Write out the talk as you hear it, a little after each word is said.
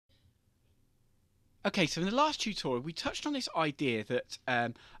Okay, so in the last tutorial, we touched on this idea that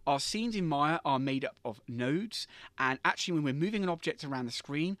our scenes in Maya are made up of nodes, and actually, when we're moving an object around the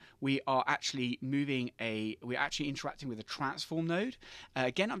screen, we're actually interacting with a transform node.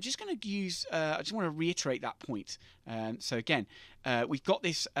 Again, I'm just going to use. I just want to reiterate that point. So again, we've got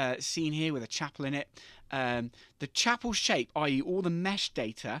this scene here with a chapel in it. The chapel shape, i.e., all the mesh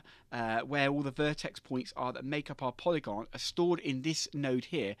data, where all the vertex points are that make up our polygon, are stored in this node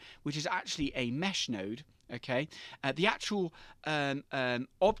here, which is actually a mesh node. Okay, the actual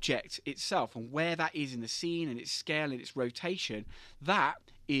object itself and where that is in the scene and its scale and its rotation, that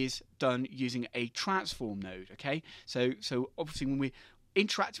is done using a transform node. Okay, so obviously when we're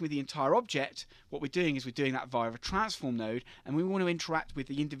interacting with the entire object, what we're doing is we're doing that via a transform node, and we want to interact with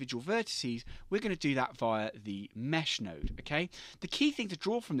the individual vertices, we're going to do that via the mesh node. Okay, the key thing to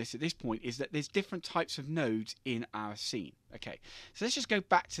draw from this at this point is that there's different types of nodes in our scene. Okay, so let's just go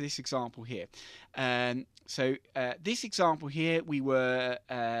back to this example here. This example here, we were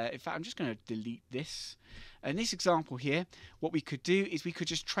in fact, I'm just going to delete this. In this example here, what we could do is we could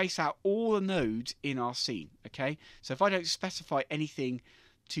just trace out all the nodes in our scene. Okay, so if I don't specify anything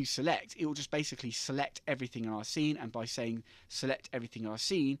to select, it will just basically select everything in our scene, and by saying select everything in our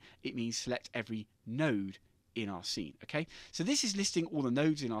scene, it means select every node in our scene. Okay, so this is listing all the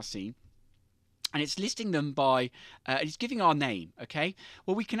nodes in our scene, and it's listing them by it's giving our name. Okay,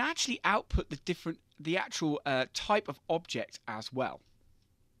 well, we can actually output the actual type of object as well.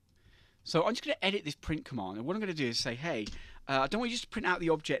 So I'm just going to edit this print command, and what I'm going to do is say, hey, I don't want you just to print out the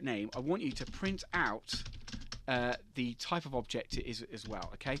object name. I want you to print out the type of object it is as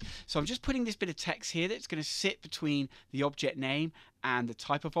well. Okay, so I'm just putting this bit of text here that's going to sit between the object name and the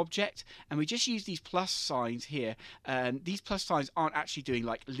type of object, and we just use these plus signs here. These plus signs aren't actually doing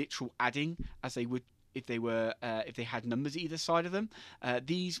like literal adding as they would if they had numbers either side of them.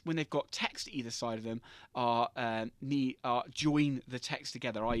 These, when they've got text either side of them, are join the text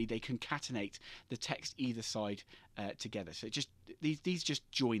together, i.e., they concatenate the text either side together. So these just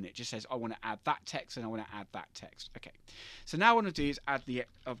join it. Just says I want to add that text and I want to add that text. Okay. So now what I want to do is add the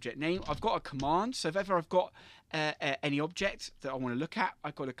object name. I've got a command. So if ever I've got any object that I want to look at,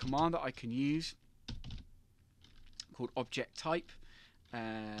 I've got a command that I can use called object type.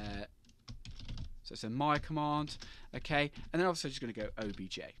 So it's a Maya command, okay, and then obviously I'm just going to go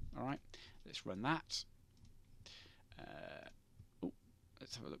obj. All right, let's run that.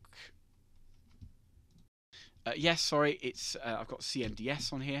 Let's have a look. Yes, sorry, it's I've got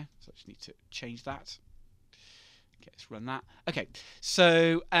CMDS on here, so I just need to change that. Okay, let's run that. Okay,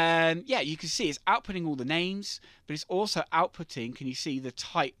 so yeah, you can see it's outputting all the names, but it's also outputting. Can you see the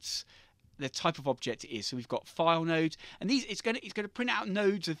types? The type of object it is. So we've got file nodes, and these it's going to print out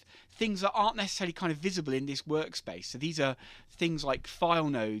nodes of things that aren't necessarily kind of visible in this workspace. So these are things like file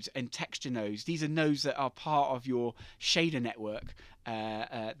nodes and texture nodes. These are nodes that are part of your shader network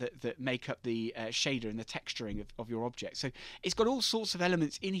that make up the shader and the texturing of your object. So it's got all sorts of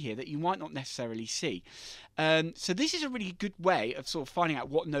elements in here that you might not necessarily see. So this is a really good way of sort of finding out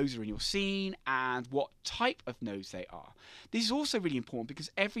what nodes are in your scene and what type of nodes they are. This is also really important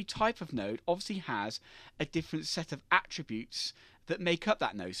because every type of node obviously has a different set of attributes that make up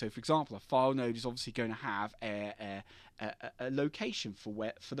that node. So for example, a file node is obviously going to have a location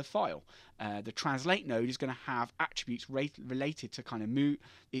for the file. The translate node is going to have attributes related to kind of move,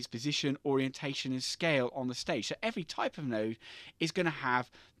 its position, orientation, and scale on the stage. So every type of node is going to have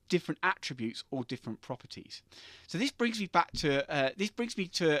different attributes or different properties. So this brings me back to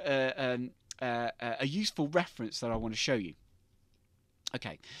a useful reference that I want to show you.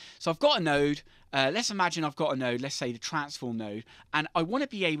 Okay, so I've got a node. Let's imagine I've got a node, let's say the transform node, and I want to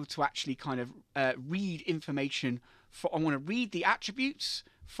be able to actually kind of read information. I want to read the attributes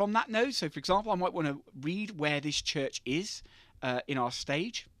from that node. So for example, I might want to read where this church is in our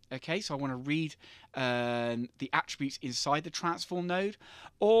stage. Okay, so I want to read the attributes inside the transform node,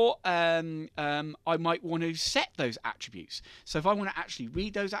 or I might want to set those attributes. So if I want to actually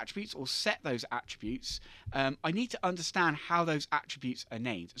read those attributes or set those attributes, I need to understand how those attributes are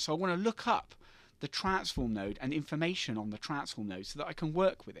named. So I want to look up the transform node and information on the transform node so that I can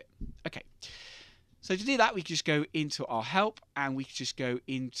work with it. Okay. So to do that, we can just go into our help, and we can just go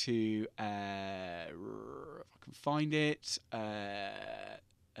into, if I can find it,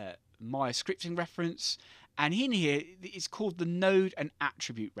 Maya scripting reference, and in here it's called the node and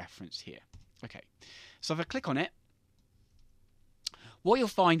attribute reference here. Okay, so if I click on it, what you'll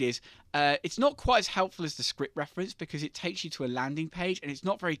find is it's not quite as helpful as the script reference because it takes you to a landing page and it's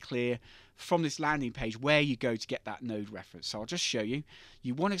not very clear from this landing page where you go to get that node reference. So I'll just show you.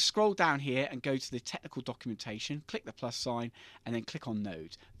 You want to scroll down here and go to the technical documentation, click the plus sign, and then click on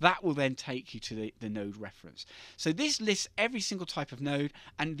nodes. That will then take you to the node reference. So this lists every single type of node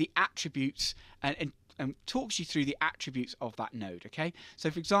and the attributes and talks you through the attributes of that node. Okay, so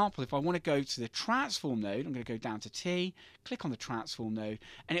for example, if I want to go to the transform node, I'm going to go down to T, click on the transform node,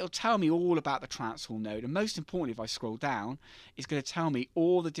 and it'll tell me all about the transform node. And most importantly, if I scroll down, it's going to tell me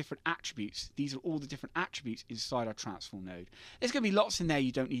all the different attributes. These are all the different attributes inside our transform node. There's going to be lots in there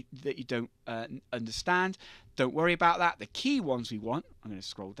you don't understand. Don't worry about that. The key ones we want, I'm going to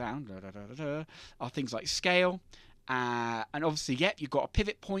scroll down, are things like scale, and obviously, you've got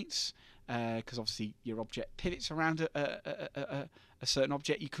pivot points. Because obviously your object pivots around a certain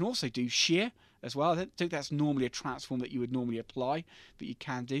object. You can also do shear as well. I don't think that's normally a transform that you would normally apply, but you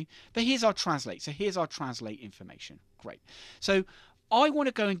can do. But here's our translate. So here's our translate information. Great. So I want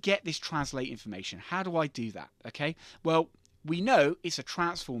to go and get this translate information. How do I do that? Okay. Well, we know it's a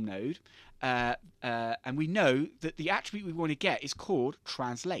transform node, and we know that the attribute we want to get is called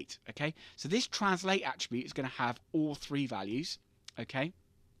translate. Okay. So this translate attribute is going to have all three values. Okay.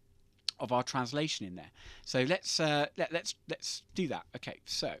 Of our translation in there. So let's do that. Okay,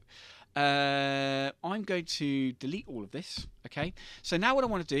 so I'm going to delete all of this. Okay, so now what I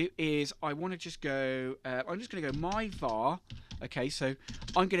want to do is I want to just go. I'm just going to go my var. Okay, so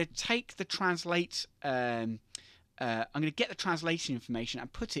I'm going to take the translate. I'm going to get the translation information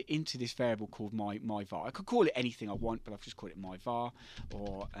and put it into this variable called my var. I could call it anything I want, but I've just called it my var.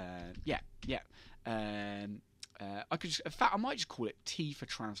 Or I could just, in fact, I might just call it T for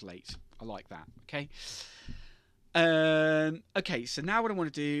translate. I like that. Okay. Okay. So now what I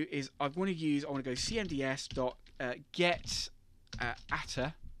want to do is I want to go cmds dot get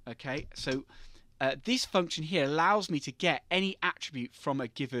atta. Okay. So this function here allows me to get any attribute from a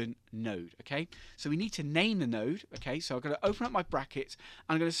given node. Okay. So we need to name the node. Okay. So I'm going to open up my brackets.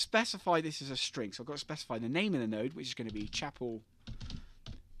 And I'm going to specify this as a string. So I've got to specify the name of the node, which is going to be chapel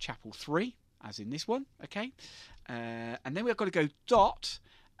 3. As in this one, okay, and then we've got to go dot,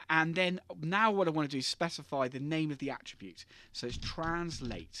 and then now what I want to do is specify the name of the attribute. So it's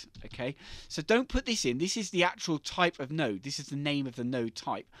translate, okay. So don't put this in. This is the actual type of node. This is the name of the node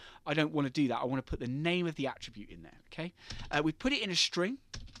type. I don't want to do that. I want to put the name of the attribute in there, okay. We put it in a string,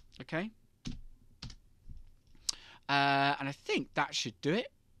 okay, and I think that should do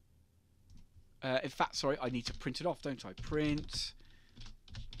it. In fact, sorry, I need to print it off, don't I? Print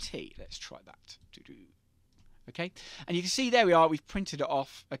T. Let's try that. Okay, and you can see there we are. We've printed it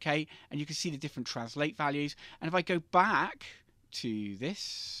off. Okay, and you can see the different translate values. And if I go back to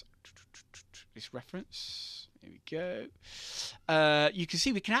this reference, there we go. You can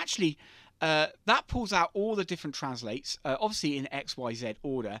see we can actually that pulls out all the different translates, obviously in X, Y, Z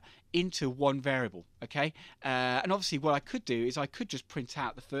order, into one variable. Okay, and obviously what I could do is I could just print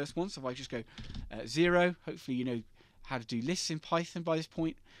out the first one. So if I just go 0, hopefully you know how to do lists in Python by this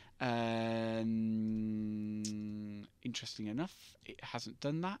point. Interesting enough, it hasn't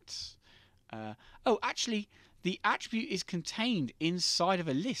done that. Oh, actually, the attribute is contained inside of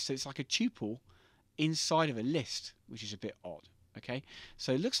a list, so it's like a tuple inside of a list, which is a bit odd. Okay,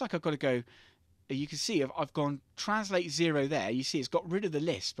 so it looks like I've got to go. You can see I've gone translate 0 there. You see it's got rid of the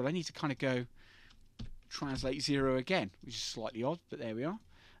list, but I need to kind of go translate 0 again, which is slightly odd, but there we are.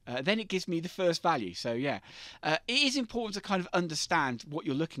 Then it gives me the first value. So yeah, it is important to kind of understand what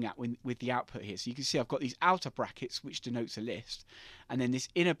you're looking at with the output here. So you can see I've got these outer brackets, which denotes a list, and then this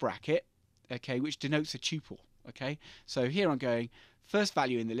inner bracket, okay, which denotes a tuple. Okay, so here I'm going, first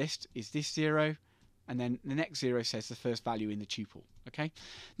value in the list is this 0, and then the next 0 says the first value in the tuple. Okay,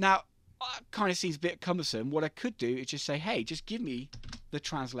 now kind of seems a bit cumbersome. What I could do is just say, hey, just give me the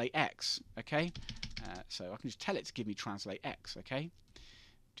translate X. Okay, so I can just tell it to give me translate X. Okay.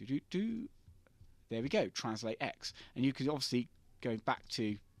 There we go, translate X. And you can obviously, going back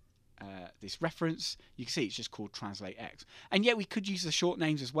to this reference, you can see it's just called translate X. And yet we could use the short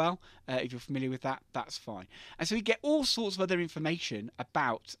names as well. If you're familiar with that, that's fine. And so we get all sorts of other information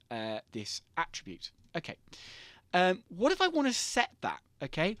about this attribute. Okay, what if I want to set that?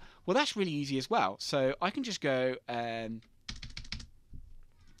 Okay, well that's really easy as well. So I can just go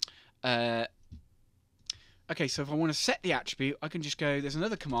okay, so if I want to set the attribute, I can just go, there's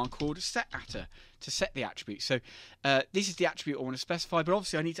another command called setatta to set the attribute. So this is the attribute I want to specify, but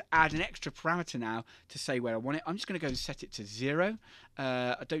obviously I need to add an extra parameter now to say where I want it. I'm just going to go and set it to 0.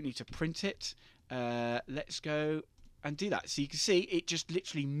 I don't need to print it. Let's go and do that. So you can see it just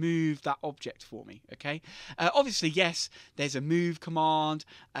literally moved that object for me. Okay. Obviously, yes, there's a move command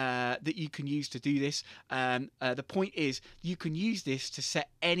that you can use to do this. The point is you can use this to set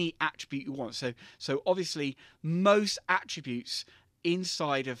any attribute you want. So obviously most attributes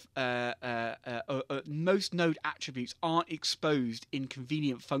inside of most node attributes aren't exposed in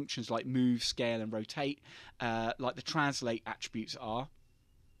convenient functions like move, scale, and rotate, like the translate attributes are.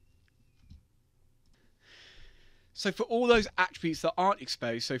 So for all those attributes that aren't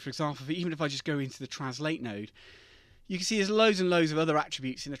exposed, so for example, even if I just go into the translate node, you can see there's loads and loads of other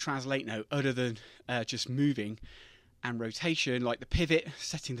attributes in the translate node other than just moving and rotation, like the pivot,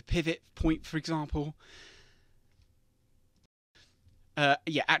 setting the pivot point, for example.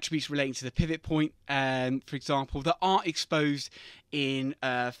 Attributes relating to the pivot point, for example, that aren't exposed in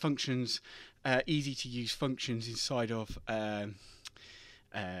functions, easy to use functions inside of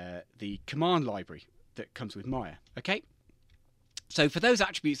the command library that comes with Maya. Okay, so for those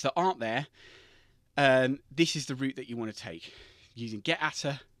attributes that aren't there, this is the route that you want to take, using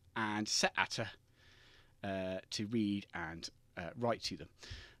getattr and setattr to read and write to them.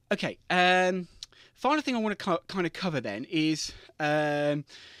 Okay, final thing I want to kind of cover then is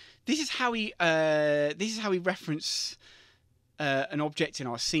this is how we reference an object in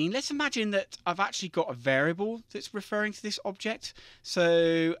our scene. Let's imagine that I've actually got a variable that's referring to this object.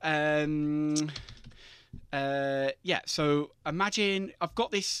 So so imagine I've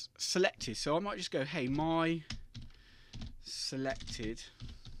got this selected. So I might just go, hey, my selected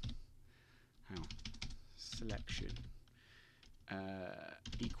selection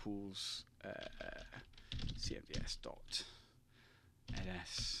equals cmds dot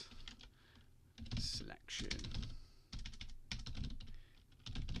ls selection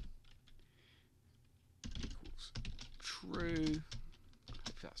equals true.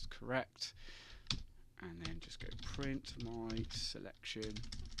 Hope that's correct. And then just go print my selection.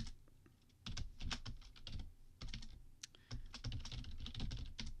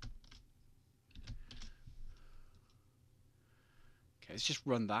 Okay, let's just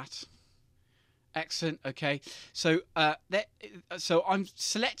run that. Excellent. Okay, so so I'm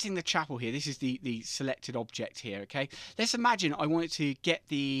selecting the chapel here. This is the selected object here. Okay, let's imagine I wanted to get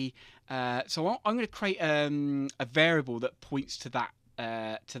the so I'm going to create a variable that points to that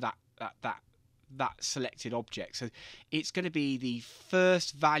that selected object. So it's going to be the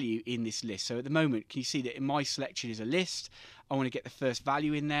first value in this list. So at the moment, can you see that in my selection is a list? I want to get the first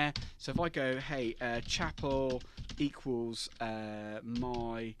value in there. So if I go, hey, chapel equals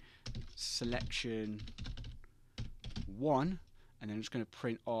my selection 1, and then I'm just going to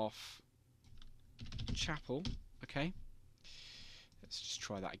print off chapel. Okay, let's just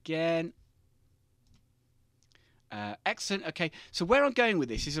try that again. Excellent. Okay, so where I'm going with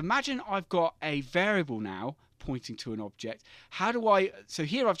this is, imagine I've got a variable now pointing to an object. How do I, so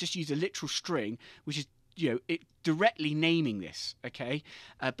here I've just used a literal string, which is, it directly naming this. Okay,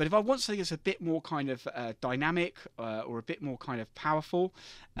 but if I want something that's a bit more kind of dynamic or a bit more kind of powerful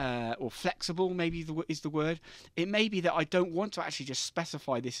or flexible, maybe is the word, it may be that I don't want to actually just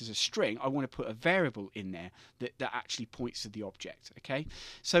specify this as a string. I want to put a variable in there that actually points to the object. Okay,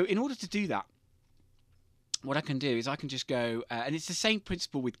 so in order to do that, what I can do is I can just go, and it's the same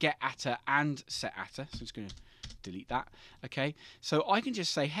principle with getattr and setattr, so I'm just going to delete that. Okay, so I can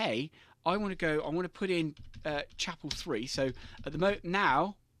just say, hey, I want to put in chapel 3. So at the moment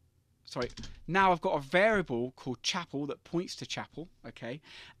now I've got a variable called chapel that points to chapel. Okay,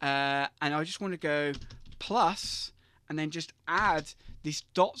 and I just want to go plus, and then just add this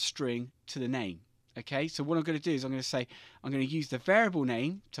dot string to the name. Okay, so what I'm going to do is I'm going to say I'm going to use the variable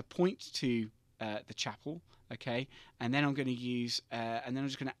name to point to the chapel. Okay, and then I'm going to use and then I'm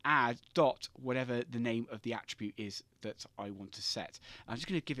just going to add dot whatever the name of the attribute is that I want to set. I'm just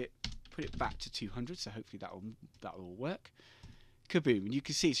going to put it back to 200, so hopefully that'll all work. Kaboom, and you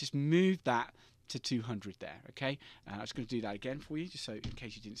can see it's just moved that to 200 there. Okay, I'm just going to do that again for you, just so in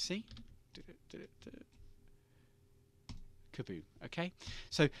case you didn't see. Kaboom. Okay,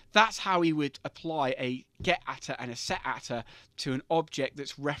 so that's how we would apply a getattr and a setattr to an object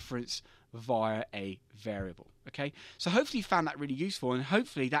that's referenced via a variable. Okay, so hopefully you found that really useful, and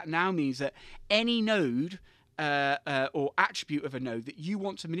hopefully that now means that any node or attribute of a node that you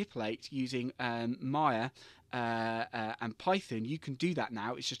want to manipulate using Maya and Python, you can do that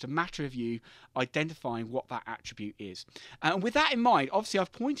now. It's just a matter of you identifying what that attribute is. And with that in mind, obviously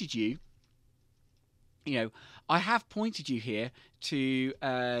I've pointed you, I have pointed you here to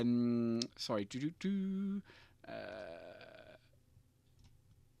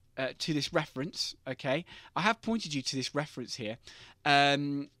to this reference. Okay, I have pointed you to this reference here,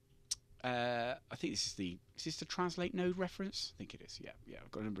 I think this is this the translate node reference? I think it is. Yeah.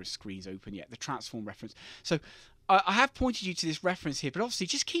 I've got a number of screens open. Yeah, the transform reference. So I have pointed you to this reference here, but obviously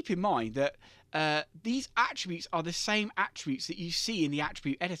just keep in mind that these attributes are the same attributes that you see in the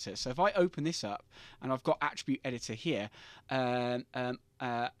attribute editor. So if I open this up and I've got attribute editor here, and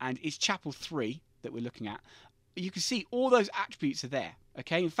it's chapel 3 that we're looking at, you can see all those attributes are there.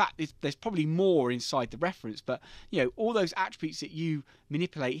 Okay, in fact, there's probably more inside the reference, but all those attributes that you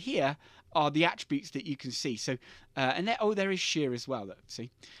manipulate here are the attributes that you can see. So, and there is shear as well. Look, see,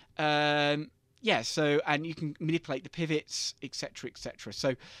 so and you can manipulate the pivots, etc., etc. So,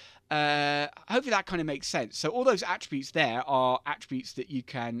 hopefully that kind of makes sense. So, all those attributes there are attributes that you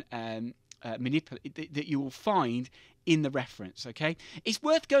can manipulate, that you will find in the reference. Okay, it's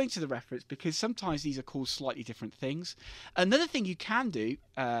worth going to the reference because sometimes these are called slightly different things. Another thing you can do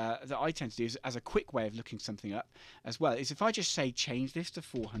that I tend to do is, as a quick way of looking something up as well, is if I just say change this to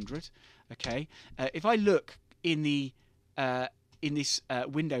 400. Okay, if I look in the in this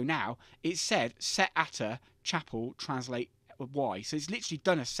window now, it said set atta chapel translate y, so it's literally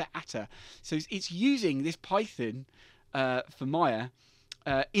done a set atta. So it's using this Python for Maya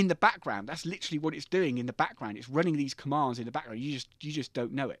in the background. That's literally what it's doing in the background. It's running these commands in the background. You just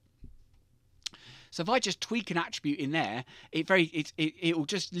don't know it. So if I just tweak an attribute in there, it will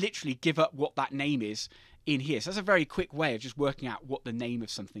just literally give up what that name is in here. So that's a very quick way of just working out what the name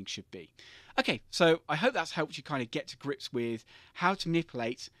of something should be. Okay, so I hope that's helped you kind of get to grips with how to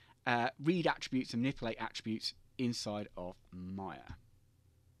manipulate, read attributes and manipulate attributes inside of Maya.